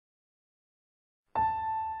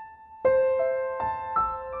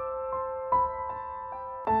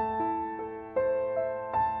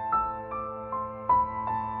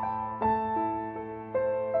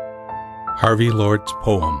Harvey Lord's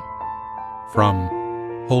poem, From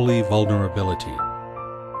Holy Vulnerability,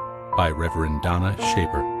 by Reverend Donna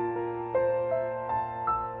Shaber.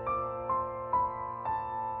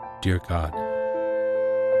 Dear God,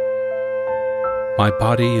 my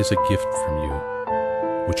body is a gift from you,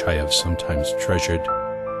 which I have sometimes treasured,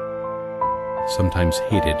 sometimes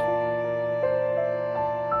hated,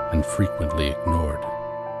 and frequently ignored.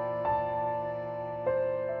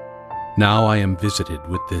 Now I am visited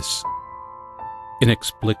with this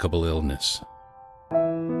inexplicable illness,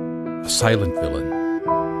 a silent villain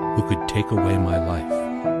who could take away my life,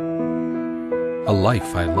 a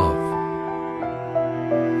life I love,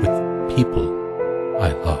 with people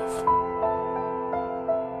I love.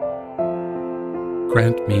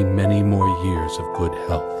 Grant me many more years of good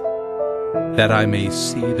health, that I may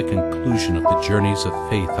see the conclusion of the journeys of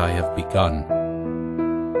faith I have begun,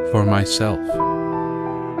 for myself,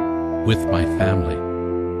 with my family,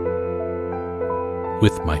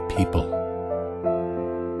 with my people.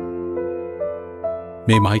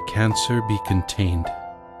 May my cancer be contained.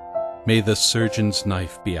 May the surgeon's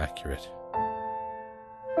knife be accurate.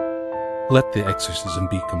 Let the exorcism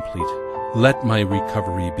be complete. Let my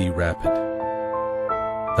recovery be rapid.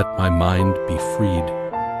 Let my mind be freed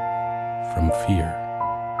from fear.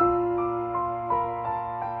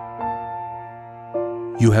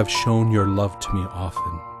 You have shown your love to me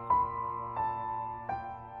often.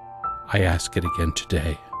 I ask it again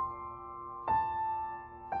today.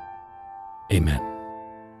 Amen.